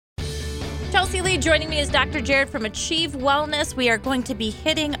Chelsea Lee. Joining me is Dr. Jared from Achieve Wellness. We are going to be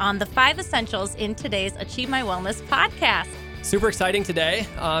hitting on the 5 essentials in today's Achieve My Wellness podcast. Super exciting today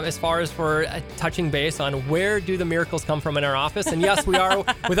as far as for touching base on where do the miracles come from in our office. And yes, we are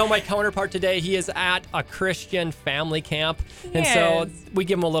without my counterpart today. He is at a Christian family camp. And so we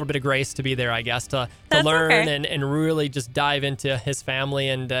give him a little bit of grace to be there, I guess, to learn and really just dive into his family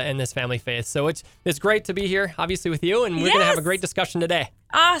and his family faith. So it's great to be here, obviously, with you. And we're going to have a great discussion today.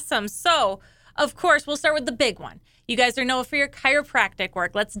 Awesome. So, of course, we'll start with the big one. You guys are known for your chiropractic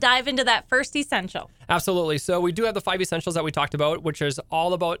work. Let's dive into that first essential. Absolutely. So we do have the 5 essentials that we talked about, which is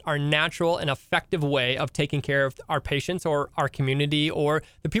all about our natural and effective way of taking care of our patients or our community or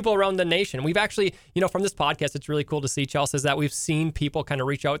the people around the nation. We've actually, from this podcast, it's really cool to see, Chelsea, is that we've seen people kind of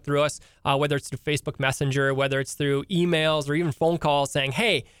reach out through us, whether it's through Facebook Messenger, whether it's through emails or even phone calls saying,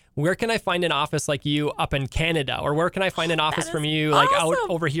 hey, where can I find an office like you up in Canada? Or where can I find an office from you like out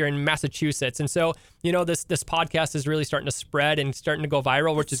over here in Massachusetts? And so, this podcast is really starting to spread and starting to go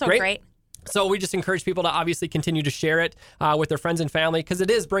viral, which is so great. So we just encourage people to obviously continue to share it with their friends and family because it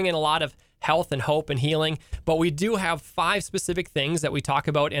is bringing a lot of health and hope and healing. But we do have 5 specific things that we talk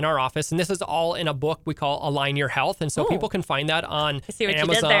about in our office. And this is all in a book we call Align Your Health. And so people can find that on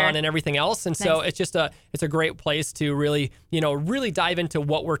Amazon and everything else. And so it's just it's a great place to really, really dive into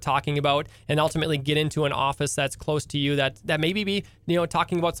what we're talking about and ultimately get into an office that's close to you that maybe be,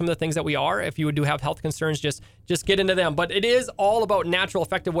 talking about some of the things that we are. If you do have health concerns, just get into them. But it is all about natural,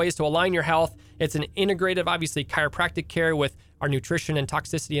 effective ways to align your health. It's an integrative, obviously, chiropractic care with our nutrition and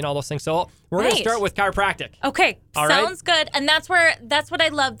toxicity and all those things. So we're going to start with chiropractic. Okay. Sounds good. And that's what I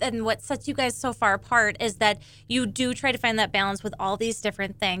love and what sets you guys so far apart is that you do try to find that balance with all these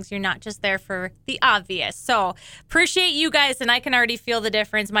different things. You're not just there for the obvious. So appreciate you guys. And I can already feel the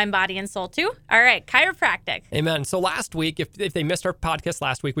difference, mind, body, and soul too. All right. Chiropractic. Amen. So last week, if they missed our podcast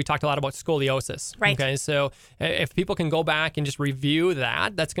last week, we talked a lot about scoliosis. Right. Okay. So if people can go back and just review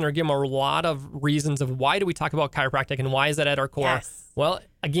that's going to give them a lot of reasons of why do we talk about chiropractic and why is that at our core? Yes. Well,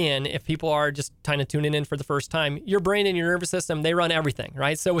 again, if people are just kind of tuning in for the first time, your brain and your nervous system, they run everything,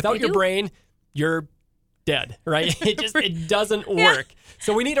 right? So without your brain, you're dead, right? It doesn't work.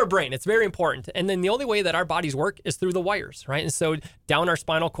 So we need our brain. It's very important. And then the only way that our bodies work is through the wires, right? And so down our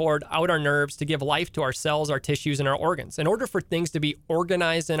spinal cord, out our nerves to give life to our cells, our tissues, and our organs. In order for things to be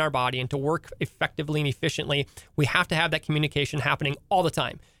organized in our body and to work effectively and efficiently, we have to have that communication happening all the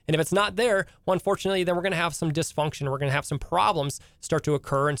time. And if it's not there, well, unfortunately, then we're going to have some dysfunction. We're going to have some problems start to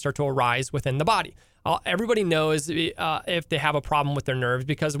occur and start to arise within the body. Everybody knows if they have a problem with their nerves,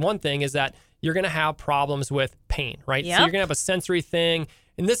 because one thing is that you're going to have problems with pain, right? Yep. So you're going to have a sensory thing.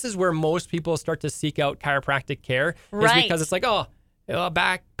 And this is where most people start to seek out chiropractic care is because it's like,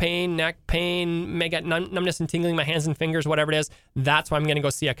 back pain, neck pain, may get numbness and tingling in my hands and fingers, whatever it is. That's why I'm going to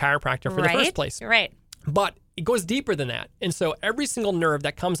go see a chiropractor for the first place. Right. But it goes deeper than that. And so every single nerve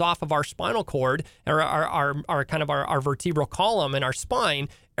that comes off of our spinal cord or our kind of our vertebral column and our spine,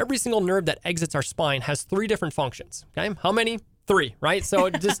 every single nerve that exits our spine has 3 different functions. Okay. How many? 3, right? So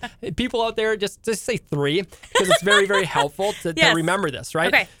just people out there, just say 3 because it's very, very helpful to remember this,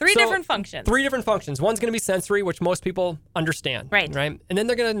 right? Okay. 3 different functions. 3 different functions. One's going to be sensory, which most people understand. Right. And then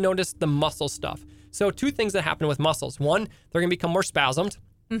they're going to notice the muscle stuff. So 2 things that happen with muscles. 1, they're going to become more spasmed.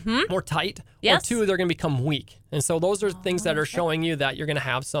 More tight, or 2, they're going to become weak. And so those are things that are showing you that you're going to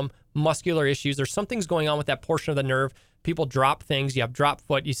have some muscular issues or something's going on with that portion of the nerve. People drop things. You have drop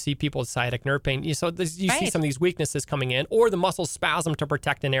foot. You see people with sciatic nerve pain. You see some of these weaknesses coming in, or the muscles spasm to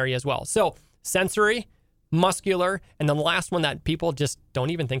protect an area as well. So sensory, muscular, and then the last one that people just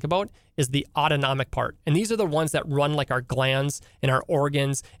don't even think about is the autonomic part. And these are the ones that run like our glands and our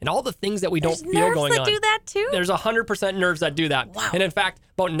organs and all the things that we don't feel going on. Nerves that do that too? There's 100% nerves that do that. Wow. And in fact,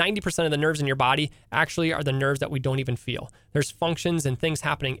 about 90% of the nerves in your body actually are the nerves that we don't even feel. There's functions and things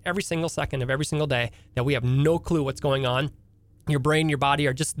happening every single second of every single day that we have no clue what's going on. Your brain, your body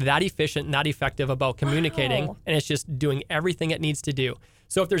are just that efficient and that effective about communicating, and it's just doing everything it needs to do.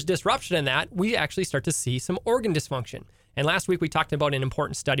 So if there's disruption in that, we actually start to see some organ dysfunction. And last week we talked about an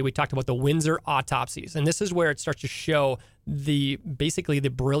important study. We talked about the Windsor autopsies. And this is where it starts to show basically the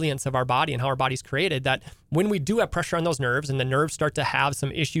brilliance of our body and how our body's created, that when we do have pressure on those nerves and the nerves start to have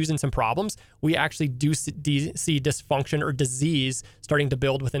some issues and some problems, we actually do see dysfunction or disease starting to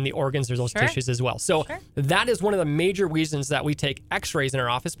build within the organs or those tissues as well. So that is one of the major reasons that we take x-rays in our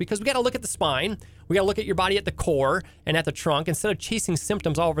office, because we got to look at the spine. We got to look at your body at the core and at the trunk instead of chasing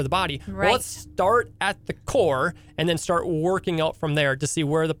symptoms all over the body. Right. Well, let's start at the core and then start working out from there to see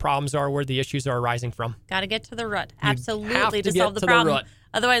where the problems are, where the issues are arising from. Got to get to the root. Absolutely. Absolutely, to solve the problem.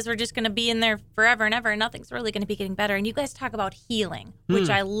 Otherwise, we're just going to be in there forever and ever, and nothing's really going to be getting better. And you guys talk about healing, which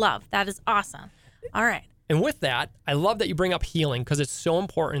I love. That is awesome. All right. And with that, I love that you bring up healing because it's so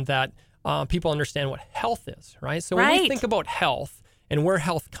important that people understand what health is, right? So when we think about health and where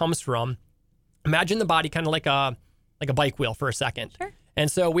health comes from, imagine the body kind of like a bike wheel for a second. Sure. And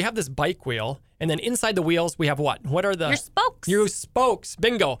so we have this bike wheel, and then inside the wheels, we have what? What are the... Your spokes. Your spokes.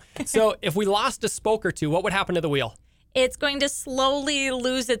 Bingo. So if we lost a spoke or two, what would happen to the wheel? It's going to slowly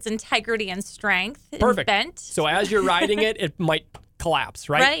lose its integrity and strength. Perfect. Bent. So as you're riding it, it might collapse,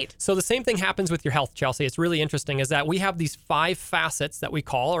 right? Right. So the same thing happens with your health, Chelsea. It's really interesting is that we have these 5 facets that we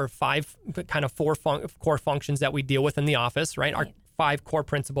call, or 5 kind of 4 core functions that we deal with in the office, right? Our 5 core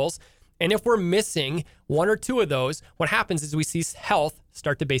principles. And if we're missing 1 or 2 of those, what happens is we see health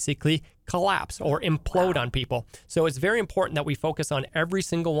start to basically collapse or implode on people. So it's very important that we focus on every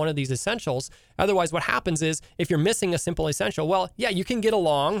single one of these essentials. Otherwise, what happens is if you're missing a simple essential, well, yeah, you can get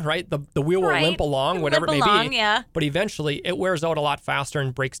along, right? The wheel will limp along, whatever it may be. Yeah. But eventually, it wears out a lot faster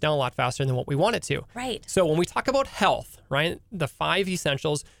and breaks down a lot faster than what we want it to. Right. So when we talk about health, right, the 5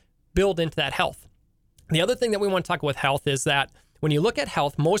 essentials build into that health. The other thing that we want to talk about with health is that when you look at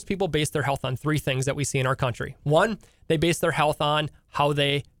health, most people base their health on 3 things that we see in our country. 1, they base their health on how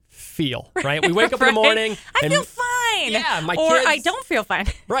they feel, right? We wake up in the morning. I feel fine. Yeah, my or kids. I don't feel fine.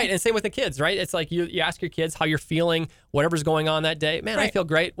 Right, and same with the kids, right? It's like you ask your kids how you're feeling, whatever's going on that day. Man, I feel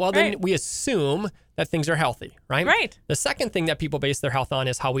great. Well, then we assume that things are healthy, right? Right. The second thing that people base their health on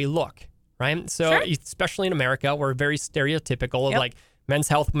is how we look, right? So especially in America, we're very stereotypical of like men's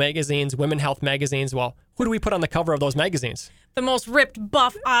health magazines, women health magazines. Well, who do we put on the cover of those magazines? The most ripped,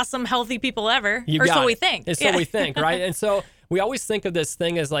 buff, awesome, healthy people ever. Or so we think. It's so we think, right? And so we always think of this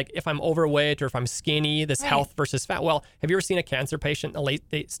thing as like if I'm overweight or if I'm skinny, this health versus fat. Well, have you ever seen a cancer patient in the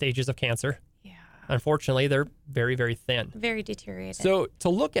late stages of cancer? Yeah. Unfortunately, they're very, very thin. Very deteriorated. So to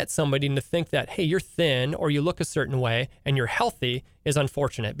look at somebody and to think that, hey, you're thin or you look a certain way and you're healthy is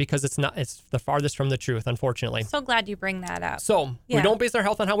unfortunate because it's the farthest from the truth, unfortunately. So glad you bring that up. So we don't base our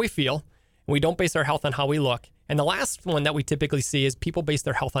health on how we feel. We don't base our health on how we look. And the last one that we typically see is people base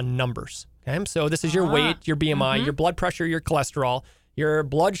their health on numbers. Okay, so this is your weight, your BMI, your blood pressure, your cholesterol, your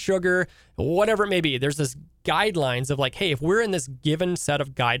blood sugar, whatever it may be. There's this guidelines of like, hey, if we're in this given set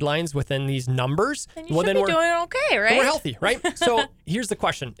of guidelines within these numbers, then you should be doing okay, right? We're healthy, right? So here's the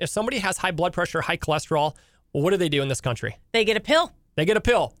question. If somebody has high blood pressure, high cholesterol, well, what do they do in this country? They get a pill. They get a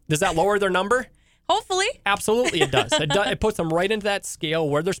pill. Does that lower their number? Hopefully. Absolutely it does. It puts them right into that scale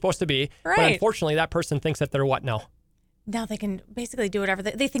where they're supposed to be. Right. But unfortunately, that person thinks that they're what now? Now they can basically do whatever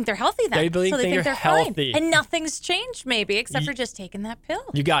they think they're healthy then. They think they're healthy. Fine. And nothing's changed maybe except for just taking that pill.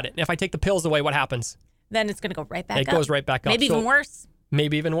 You got it. And if I take the pills away, what happens? Then it's going to go right back up. It goes right back up. Maybe even worse.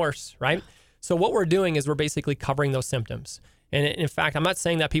 Maybe even worse, right? So what we're doing is we're basically covering those symptoms. And in fact, I'm not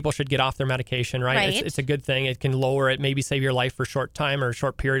saying that people should get off their medication, right? It's a good thing. It can lower it, maybe save your life for a short time or a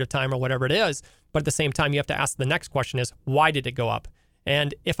short period of time or whatever it is. But at the same time, you have to ask the next question is, why did it go up?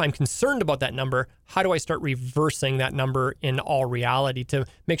 And if I'm concerned about that number, how do I start reversing that number in all reality to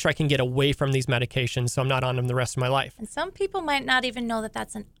make sure I can get away from these medications so I'm not on them the rest of my life? And some people might not even know that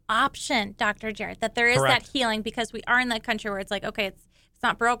that's an option, Dr. Jarrett, that there is that healing because we are in that country where it's like, okay, it's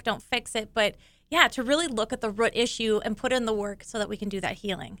not broke, don't fix it. But yeah, to really look at the root issue and put in the work so that we can do that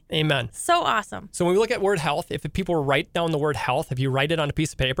healing. Amen. So awesome. So when we look at word health, if people write down the word health, if you write it on a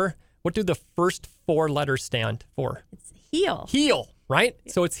piece of paper, what do the first 4 letters stand for? It's heal. Heal, right?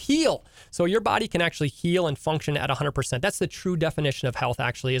 So it's heal. So your body can actually heal and function at 100%. That's the true definition of health,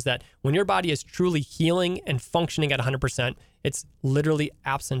 actually, is that when your body is truly healing and functioning at 100%, it's literally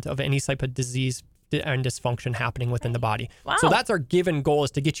absent of any type of disease and dysfunction happening within the body. Wow. So that's our given goal,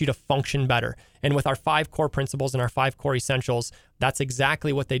 is to get you to function better. And with our 5 core principles and our 5 core essentials, that's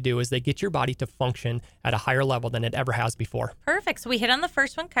exactly what they do, is they get your body to function at a higher level than it ever has before. Perfect. So we hit on the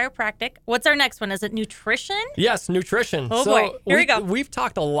first one, chiropractic. What's our next one? Is it nutrition? Yes, nutrition. Oh boy, here we go. We've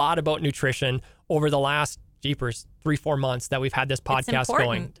talked a lot about nutrition over the last, 3-4 months that we've had this podcast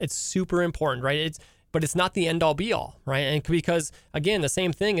going. It's super important, right? But it's not the end all be all, right? And because again, the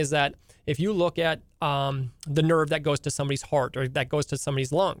same thing is that if you look at the nerve that goes to somebody's heart or that goes to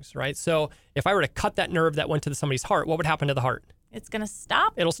somebody's lungs, right? So if I were to cut that nerve that went to somebody's heart, what would happen to the heart? It's going to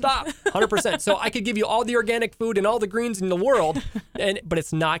stop. It'll stop, 100%. So I could give you all the organic food and all the greens in the world, but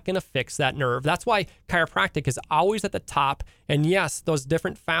it's not going to fix that nerve. That's why chiropractic is always at the top. And yes, those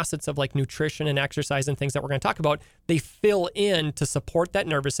different facets of like nutrition and exercise and things that we're going to talk about, they fill in to support that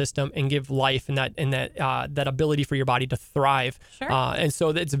nervous system and give life and that ability for your body to thrive. Sure. And so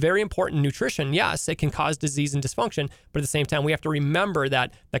it's very important. Nutrition, yes, it can cause disease and dysfunction, but at the same time, we have to remember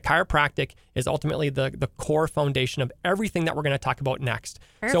that the chiropractic is ultimately the core foundation of everything that we're going to talk about next.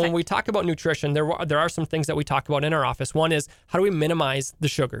 Perfect. So when we talk about nutrition, there are some things that we talk about in our office. One is, how do we minimize the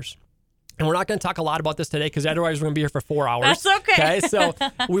sugars? And we're not going to talk a lot about this today because otherwise we're going to be here for 4 hours. That's okay. So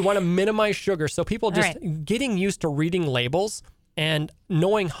we want to minimize sugar. So people just getting used to reading labels and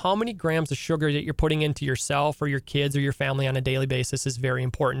knowing how many grams of sugar that you're putting into yourself or your kids or your family on a daily basis is very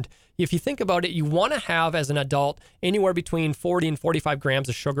important. If you think about it, you want to have, as an adult, anywhere between 40 and 45 grams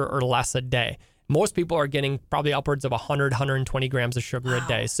of sugar or less a day. Most people are getting probably upwards of 100, 120 grams of sugar a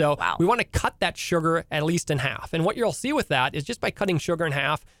day. So we want to cut that sugar at least in half. And what you'll see with that is just by cutting sugar in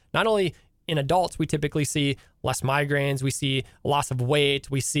half, not only in adults, we typically see less migraines, we see loss of weight,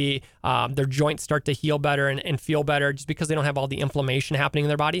 we see their joints start to heal better and feel better just because they don't have all the inflammation happening in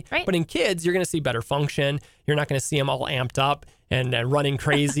their body. Right. But in kids, you're going to see better function. You're not going to see them all amped up and running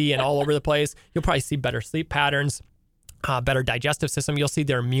crazy and all over the place. You'll probably see better sleep patterns. Better digestive system. You'll see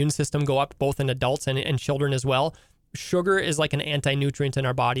their immune system go up both in adults and children as well. Sugar is like an anti-nutrient in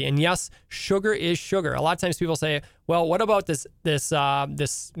our body. And yes, sugar is sugar. A lot of times people say, well, what about this kind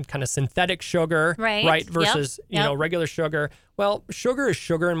of synthetic sugar, right? Versus, you know, regular sugar. Well, sugar is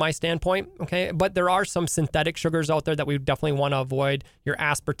sugar in my standpoint, okay? But there are some synthetic sugars out there that we definitely want to avoid. Your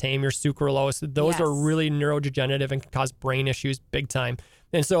aspartame, your sucralose, those are really neurodegenerative and can cause brain issues big time.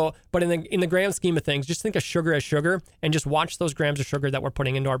 And so, but in the grand scheme of things, just think of sugar as sugar and just watch those grams of sugar that we're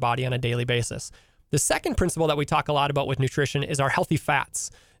putting into our body on a daily basis. The second principle that we talk a lot about with nutrition is our healthy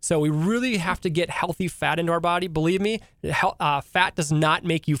fats. So we really have to get healthy fat into our body. Believe me, fat does not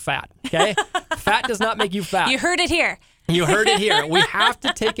make you fat, okay? Fat does not make you fat. You heard it here. You heard it here. We have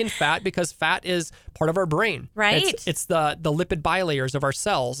to take in fat because fat is part of our brain. Right. It's the lipid bilayers of our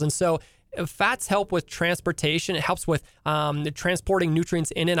cells. And so fats help with transportation. It helps with transporting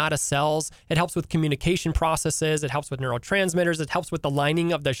nutrients in and out of cells. It helps with communication processes. It helps with neurotransmitters. It helps with the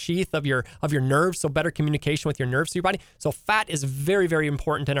lining of the sheath of your nerves, so better communication with your nerves to your body. So fat is very, very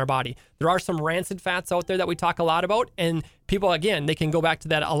important in our body. There are some rancid fats out there that we talk a lot about, and people, again, they can go back to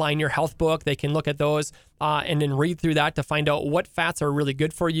that Align Your Health book. They can look at those and then read through that to find out what fats are really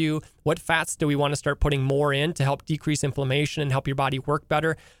good for you. What fats do we want to start putting more in to help decrease inflammation and help your body work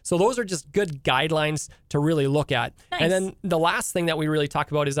better? So those are just good guidelines to really look at. Nice. And then the last thing that we really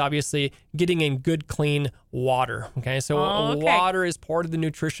talk about is obviously getting in good, clean water. Okay, so water is part of the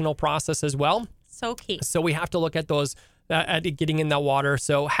nutritional process as well. So key. So we have to look at those, at getting in that water.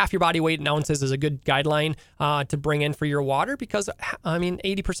 So half your body weight in ounces is a good guideline to bring in for your water because,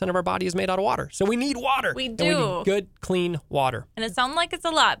 80% of our body is made out of water. So we need water. We do. And we need good, clean water. And it sounds like it's a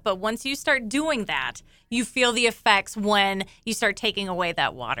lot, but once you start doing that, you feel the effects when you start taking away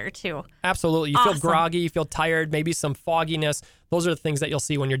that water too. Absolutely. You feel groggy, you feel tired, maybe some fogginess. Those are the things that you'll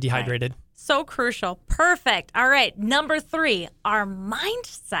see when you're dehydrated. Right. So crucial. Perfect. All right. Number 3, our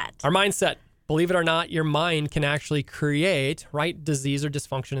mindset. Our mindset. Believe it or not, your mind can actually create, disease or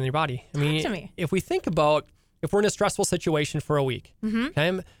dysfunction in your body. I mean, Talk to me. if we think about, if we're in a stressful situation for a week,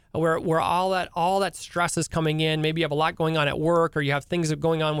 okay, where all that stress is coming in, maybe you have a lot going on at work, or you have things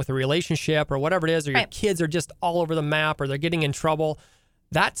going on with a relationship, or whatever it is, or your kids are just all over the map, or they're getting in trouble,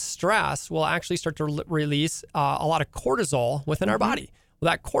 that stress will actually start to release a lot of cortisol within our body. Well,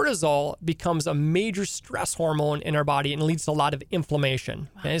 that cortisol becomes a major stress hormone in our body and leads to a lot of inflammation.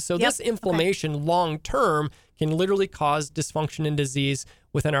 Okay, so this inflammation long term can literally cause dysfunction and disease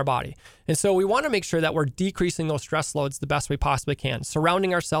within our body. And so we want to make sure that we're decreasing those stress loads the best we possibly can,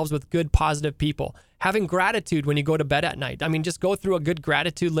 surrounding ourselves with good, positive people, having gratitude when you go to bed at night. I mean, just go through a good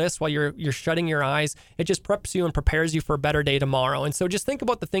gratitude list while you're shutting your eyes. It just preps you and prepares you for a better day tomorrow. And so just think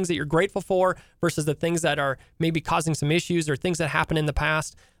about the things that you're grateful for versus the things that are maybe causing some issues or things that happened in the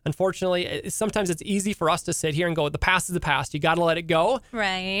past. Unfortunately, sometimes it's easy for us to sit here and go, the past is the past. You got to let it go.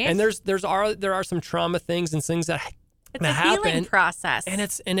 Right. And there are some trauma things and things that it's a healing process,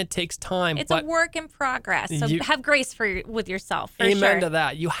 and it takes time. It's a work in progress. So have grace with yourself. For amen to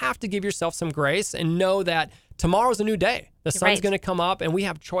that. You have to give yourself some grace and know that tomorrow's a new day. The sun's going to come up, and we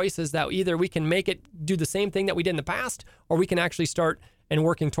have choices that either we can make it do the same thing that we did in the past, or we can actually start and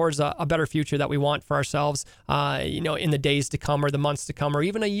working towards a better future that we want for ourselves, in the days to come, or the months to come, or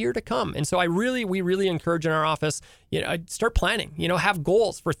even a year to come. And so we really encourage in our office, start planning. Have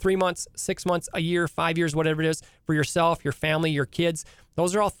goals for 3 months, 6 months, a year, 5 years, whatever it is, for yourself, your family, your kids.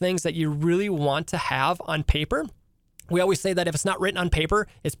 Those are all things that you really want to have on paper we always say that if it's not written on paper,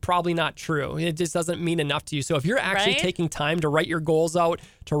 it's probably not true. It just doesn't mean enough to you. So if you're actually taking time to write your goals out,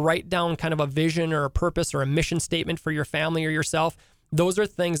 to write down kind of a vision or a purpose or a mission statement for your family or yourself, those are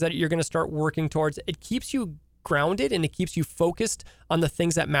things that you're going to start working towards. It keeps you grounded and it keeps you focused on the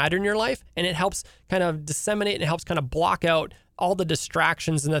things that matter in your life. And it helps kind of disseminate and it helps kind of block out all the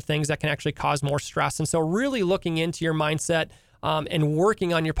distractions and the things that can actually cause more stress. And so really looking into your mindset and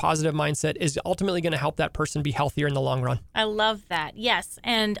working on your positive mindset is ultimately going to help that person be healthier in the long run. I love that. Yes.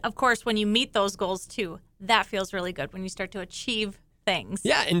 And of course, when you meet those goals too, that feels really good when you start to achieve things.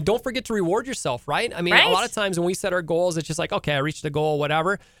 Yeah. And don't forget to reward yourself, right? I mean, a lot of times when we set our goals, it's just like, okay, I reached a goal,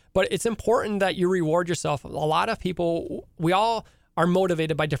 whatever. But it's important that you reward yourself. A lot of people, we all are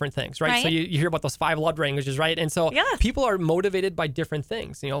motivated by different things, right? So you hear about those 5 love languages, right? And so people are motivated by different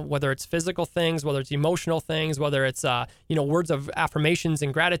things, whether it's physical things, whether it's emotional things, whether it's, words of affirmations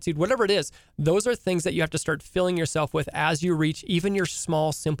and gratitude, whatever it is. Those are things that you have to start filling yourself with as you reach even your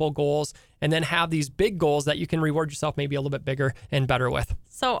small, simple goals, and then have these big goals that you can reward yourself maybe a little bit bigger and better with.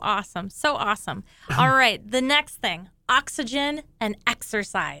 So awesome. So awesome. All right. The next thing, oxygen and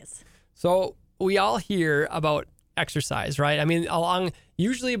exercise. So we all hear about exercise, right? I mean,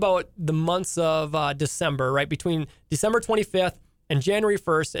 usually about the months of December, right? Between December 25th and January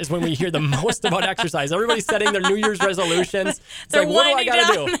 1st is when we hear the most about exercise. Everybody's setting their New Year's resolutions. It's like, what do I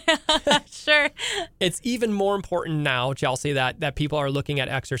got to do? Sure. It's even more important now, Chelsea, that people are looking at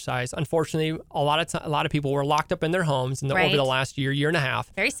exercise. Unfortunately, a lot of people were locked up in their homes over the last year and a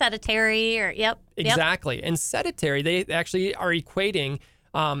half. Very sedentary Exactly. And sedentary, they actually are equating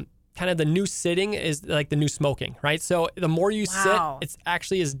kind of the new sitting is like the new smoking, right? So the more you sit, it's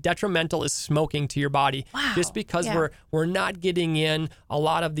actually as detrimental as smoking to your body, just because we're not getting in a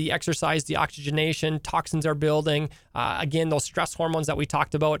lot of the exercise, the oxygenation, toxins are building. Again, those stress hormones that we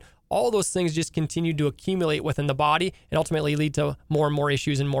talked about, all those things just continue to accumulate within the body and ultimately lead to more and more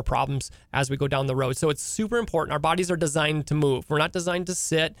issues and more problems as we go down the road. So it's super important. Our bodies are designed to move. We're not designed to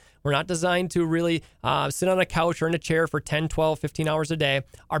sit. We're not designed to really sit on a couch or in a chair for 10, 12, 15 hours a day.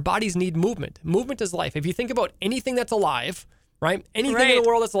 Our bodies need movement. Movement is life. If you think about anything that's alive, right? Anything in the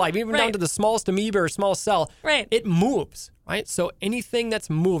world that's alive, even down to the smallest amoeba or smallest cell, it moves, right? So anything that's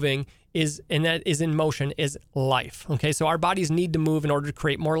moving and that is in motion is life. Okay. So our bodies need to move in order to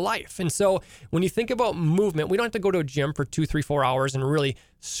create more life. And so when you think about movement, we don't have to go to a gym for 2, 3, 4 hours and really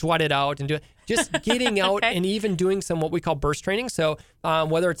sweat it out and do it. Just getting out and even doing some what we call burst training. So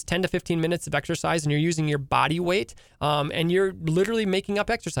whether it's 10 to 15 minutes of exercise and you're using your body weight and you're literally making up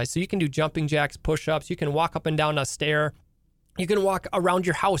exercise. So you can do jumping jacks, push-ups. You can walk up and down a stair. You can walk around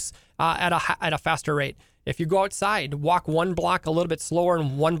your house at a faster rate. If you go outside, walk 1 block a little bit slower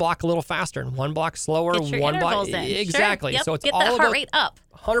and 1 block a little faster and 1 block slower, Get your 1 block. intervals in. Exactly. Sure. Yep. So it's Get all that about heart rate up.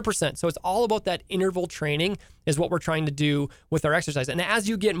 100%. So it's all about that interval training is what we're trying to do with our exercise. And as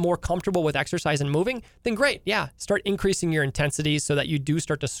you get more comfortable with exercise and moving, then great. Yeah. Start increasing your intensity so that you do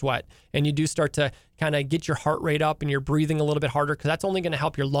start to sweat and you do start to kind of get your heart rate up and you're breathing a little bit harder, because that's only going to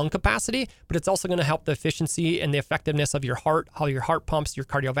help your lung capacity, but it's also going to help the efficiency and the effectiveness of your heart, how your heart pumps, your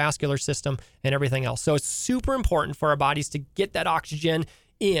cardiovascular system, and everything else. So it's super important for our bodies to get that oxygen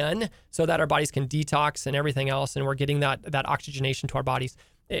in so that our bodies can detox and everything else, and we're getting that oxygenation to our bodies.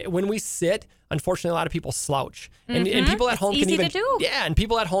 When we sit, unfortunately, a lot of people slouch, and people at home can even and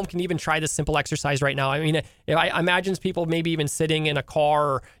people at home can even try this simple exercise right now. I mean, I imagine people maybe even sitting in a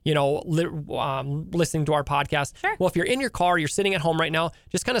car or listening to our podcast. Sure. Well, if you're in your car, you're sitting at home right now,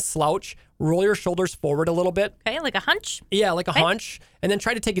 just kind of slouch, roll your shoulders forward a little bit. Okay, like a hunch. Yeah, like a hunch, and then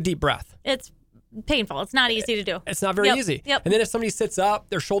try to take a deep breath. It's painful. It's not easy to do. It's not very easy. Yep. And then if somebody sits up,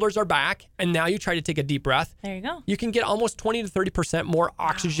 their shoulders are back, and now you try to take a deep breath. There you go. You can get almost 20 to 30% more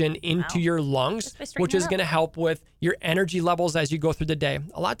oxygen into your lungs, which is going to help with your energy levels as you go through the day.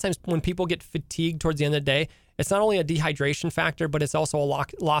 A lot of times when people get fatigued towards the end of the day, it's not only a dehydration factor, but it's also a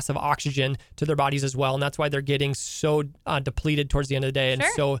loss of oxygen to their bodies as well. And that's why they're getting so depleted towards the end of the day and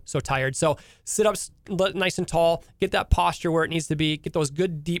so tired. So sit up nice and tall, get that posture where it needs to be, get those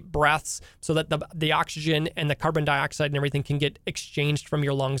good deep breaths so that the oxygen and the carbon dioxide and everything can get exchanged from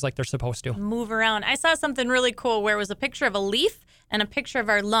your lungs like they're supposed to. Move around. I saw something really cool where it was a picture of a leaf and a picture of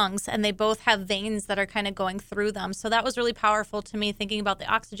our lungs, and they both have veins that are kind of going through them. So that was really powerful to me, thinking about the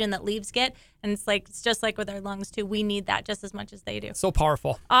oxygen that leaves get. And it's just like with our lungs too. We need that just as much as they do. So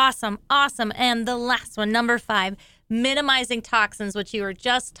powerful. Awesome. And the last one, number 5, minimizing toxins, which you were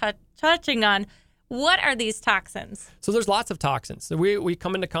just touching on. What are these toxins? So there's lots of toxins. So we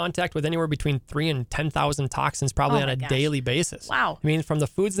come into contact with anywhere between 3,000 and 10,000 toxins probably on a daily basis. Wow. I mean, from the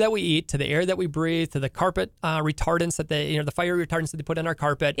foods that we eat to the air that we breathe to the carpet retardants that the fire retardants that they put in our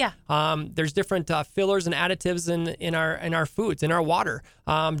carpet. Yeah. There's different fillers and additives in our foods, in our water.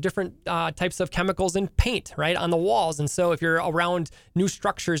 Different types of chemicals in paint, right, on the walls. And so if you're around new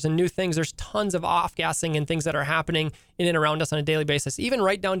structures and new things, there's tons of off-gassing and things that are happening in and around us on a daily basis, even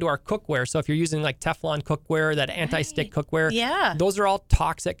right down to our cookware. So if you're using like Teflon cookware, that anti-stick cookware, those are all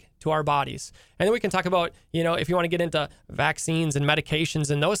toxic to our bodies. And then we can talk about, if you want to get into vaccines and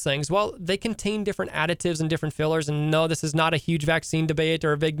medications and those things, well, they contain different additives and different fillers. And no, this is not a huge vaccine debate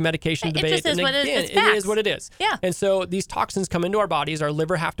or a big medication debate. It just is and what again, it is. It is what it is. Yeah. And so these toxins come into our bodies. Our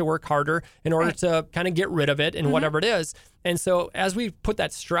liver have to work harder in order to kind of get rid of it and whatever it is. And so as we put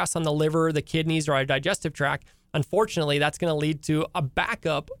that stress on the liver, the kidneys, or our digestive tract, unfortunately, that's going to lead to a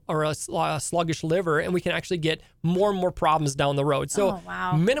backup or a sluggish liver, and we can actually get more and more problems down the road. So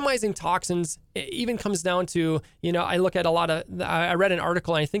minimizing toxins even comes down to, I look at I read an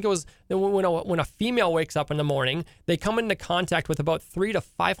article, and I think it was when a female wakes up in the morning, they come into contact with about 300 to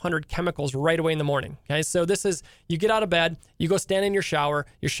 500 chemicals right away in the morning. Okay, so this is, you get out of bed, you go stand in your shower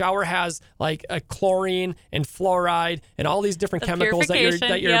has like a chlorine and fluoride and all these different chemicals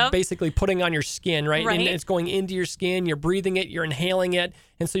that you're basically putting on your skin, right? And it's going into your skin, you're breathing it, you're inhaling it.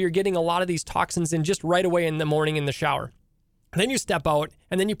 And so you're getting a lot of these toxins in just right away in the morning in the shower. And then you step out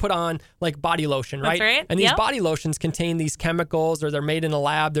and then you put on like body lotion, right? That's right. And these body lotions contain these chemicals, or they're made in a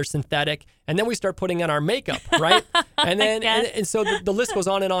lab, they're synthetic. And then we start putting on our makeup, right? And then, and so the list goes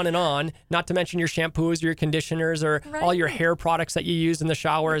on and on and on, not to mention your shampoos, your conditioners, or all your hair products that you use in the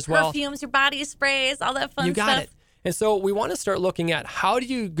shower as well. Perfumes, your body sprays, all that fun stuff. You got it. And so we want to start looking at how do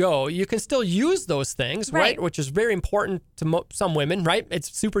you go? You can still use those things, right? Which is very important to some women, right?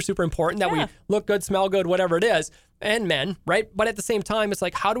 It's super, super important that we look good, smell good, whatever it is, and men, right? But at the same time, it's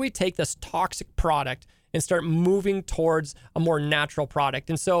like, how do we take this toxic product and start moving towards a more natural product?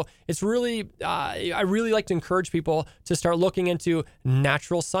 And so it's really, I really like to encourage people to start looking into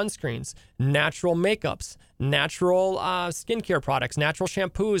natural sunscreens, natural makeups, natural skincare products, natural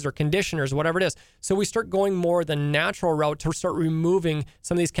shampoos or conditioners, whatever it is. So we start going more the natural route to start removing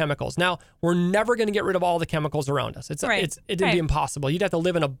some of these chemicals. Now, we're never going to get rid of all the chemicals around us. It'd be impossible. You'd have to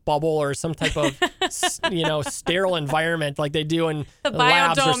live in a bubble or some type of, sterile environment like they do in the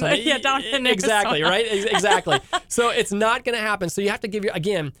labs or biodome, something. down in Exactly, right? Exactly. So it's not going to happen. So you have to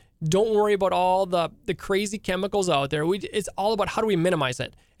again, don't worry about all the crazy chemicals out there. It's all about how do we minimize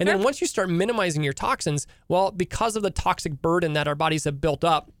it. And then once you start minimizing your toxins, well, because of the toxic burden that our bodies have built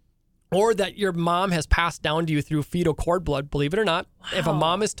up, or that your mom has passed down to you through fetal cord blood, believe it or not, if a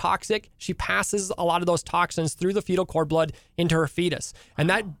mom is toxic, she passes a lot of those toxins through the fetal cord blood into her fetus. And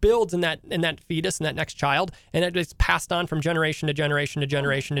that builds in that fetus, in that next child, and it is passed on from generation to generation to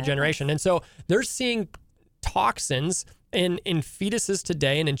generation to generation. And so they're seeing toxins in fetuses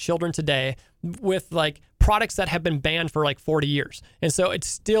today and in children today with like products that have been banned for like 40 years. And so it's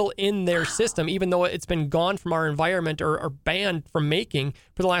still in their system, even though it's been gone from our environment or banned from making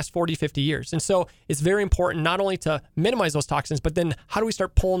for the last 40, 50 years. And so it's very important not only to minimize those toxins, but then how do we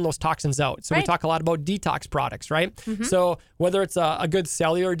start pulling those toxins out? So we talk a lot about detox products, right? So whether it's a good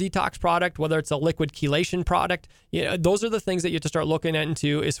cellular detox product, whether it's a liquid chelation product, those are the things that you have to start looking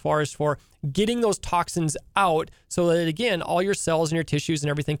into as far as for getting those toxins out so that, again, all your cells and your tissues and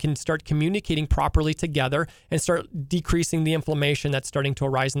everything can start communicating properly together and start decreasing the inflammation that's starting to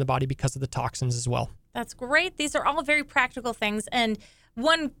arise in the body because of the toxins as well. That's great. These are all very practical things. And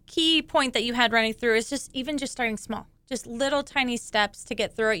one key point that you had running through is just starting small. Just little tiny steps to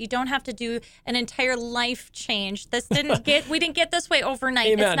get through it. You don't have to do an entire life change. We didn't get this way overnight.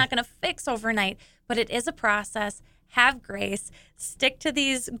 Amen. It's not going to fix overnight, but it is a process. Have grace, stick to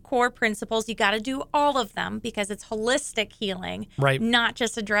these core principles. You got to do all of them because it's holistic healing, not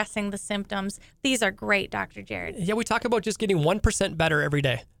just addressing the symptoms. These are great, Dr. Jared. Yeah, we talk about just getting 1% better every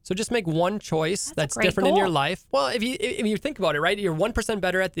day. So just make one choice that's different in your life. Well, if you think about it, right, you're 1%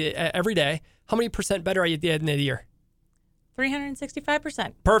 better every day. How many percent better are you at the end of the year?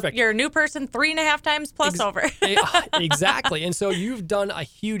 365%. Perfect. You're a new person 3.5 times plus over. Exactly. And so you've done a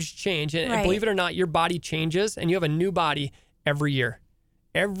huge change. And believe it or not, your body changes and you have a new body every year.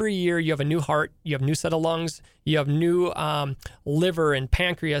 Every year you have a new heart, you have a new set of lungs, you have new liver and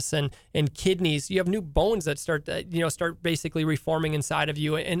pancreas and kidneys. You have new bones that start basically reforming inside of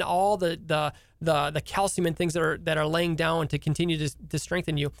you, and all the calcium and things that are laying down to continue to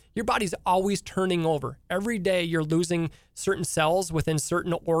strengthen you. Your body's always turning over. Every day you're losing certain cells within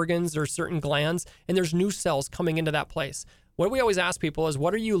certain organs or certain glands, and there's new cells coming into that place. what we always ask people is,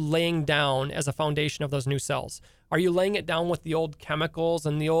 what are you laying down as a foundation of those new cells? Are you laying it down with the old chemicals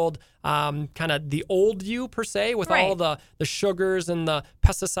and the old kind of the old you per se, with all the sugars and the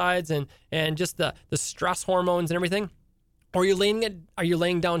pesticides and just the stress hormones and everything? Or are you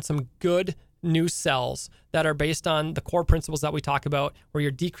laying down some good new cells that are based on the core principles that we talk about, where you're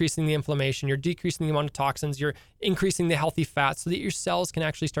decreasing the inflammation, you're decreasing the amount of toxins, you're increasing the healthy fats so that your cells can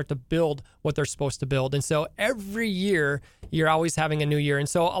actually start to build what they're supposed to build. And so every year, you're always having a new year. And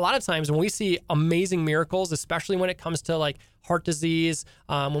so a lot of times when we see amazing miracles, especially when it comes to like heart disease,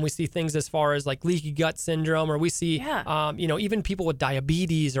 when we see things as far as like leaky gut syndrome, or we see, even people with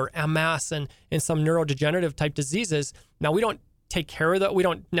diabetes or MS and some neurodegenerative type diseases. Now, we don't take care of that. We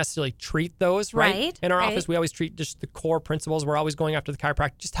don't necessarily treat those, right? In our office, we always treat just the core principles. We're always going after the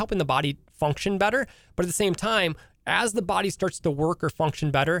chiropractic, just helping the body function better. But at the same time, as the body starts to work or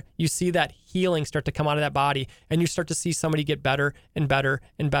function better, you see that healing start to come out of that body, and you start to see somebody get better and better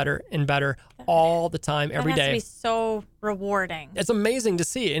and better and better all the time, every day. That has to be so rewarding. It's amazing to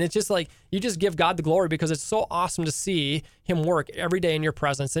see. And it's just like, you just give God the glory, because it's so awesome to see him work every day in your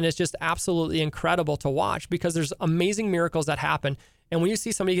presence. And it's just absolutely incredible to watch, because there's amazing miracles that happen. And when you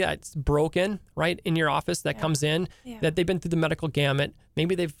see somebody that's broken, right, in your office that comes in, that they've been through the medical gamut,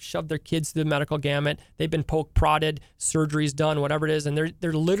 maybe they've shoved their kids through the medical gamut, they've been poked, prodded, surgeries done, whatever it is, and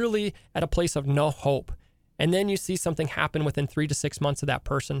they're literally at a place of no hope. And then you see something happen within 3 to 6 months of that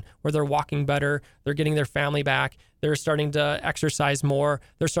person, where they're walking better, they're getting their family back, they're starting to exercise more,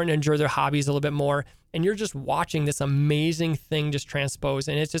 they're starting to enjoy their hobbies a little bit more. And you're just watching this amazing thing just transpose.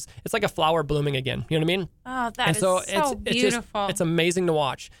 And it's like a flower blooming again. You know what I mean? Oh, that is so beautiful. It's amazing to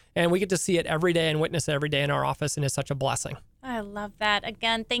watch. And we get to see it every day and witness it every day in our office. And it's such a blessing. I love that.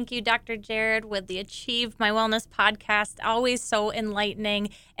 Again, thank you, Dr. Jared, with the Achieve My Wellness podcast. Always so enlightening.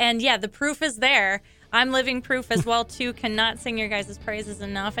 And yeah, the proof is there. I'm living proof as well, too. Cannot sing your guys' praises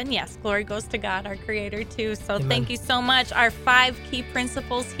enough. And yes, glory goes to God, our creator, too. So Thank you so much. Our 5 key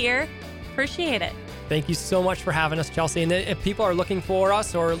principles here. Appreciate it. Thank you so much for having us, Chelsea. And if people are looking for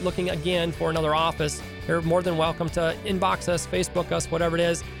us or looking again for another office, they're more than welcome to inbox us, Facebook us, whatever it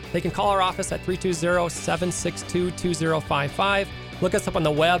is. They can call our office at 320-762-2055. Look us up on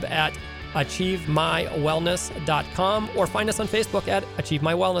the web at achievemywellness.com, or find us on Facebook at Achieve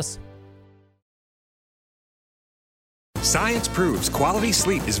My Wellness. Science proves quality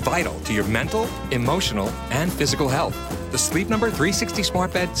sleep is vital to your mental, emotional, and physical health. The Sleep Number 360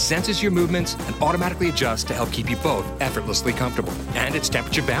 smart bed senses your movements and automatically adjusts to help keep you both effortlessly comfortable. And it's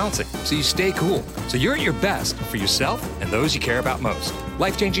temperature balancing, so you stay cool. So you're at your best for yourself and those you care about most.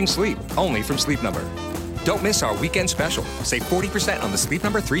 Life-changing sleep, only from Sleep Number. Don't miss our weekend special. Save 40% on the Sleep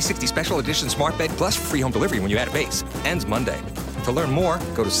Number 360 Special Edition smart bed plus free home delivery when you add a base. Ends Monday. To learn more,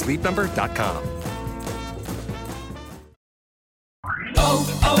 go to sleepnumber.com.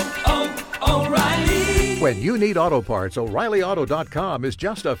 O'Reilly. When you need auto parts, O'ReillyAuto.com is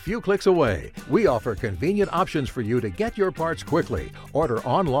just a few clicks away. We offer convenient options for you to get your parts quickly. Order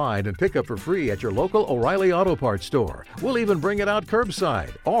online and pick up for free at your local O'Reilly Auto Parts store. We'll even bring it out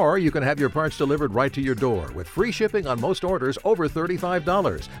curbside. Or you can have your parts delivered right to your door with free shipping on most orders over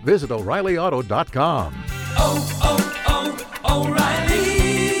 $35. Visit O'ReillyAuto.com.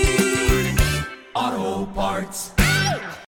 O'Reilly Auto Parts.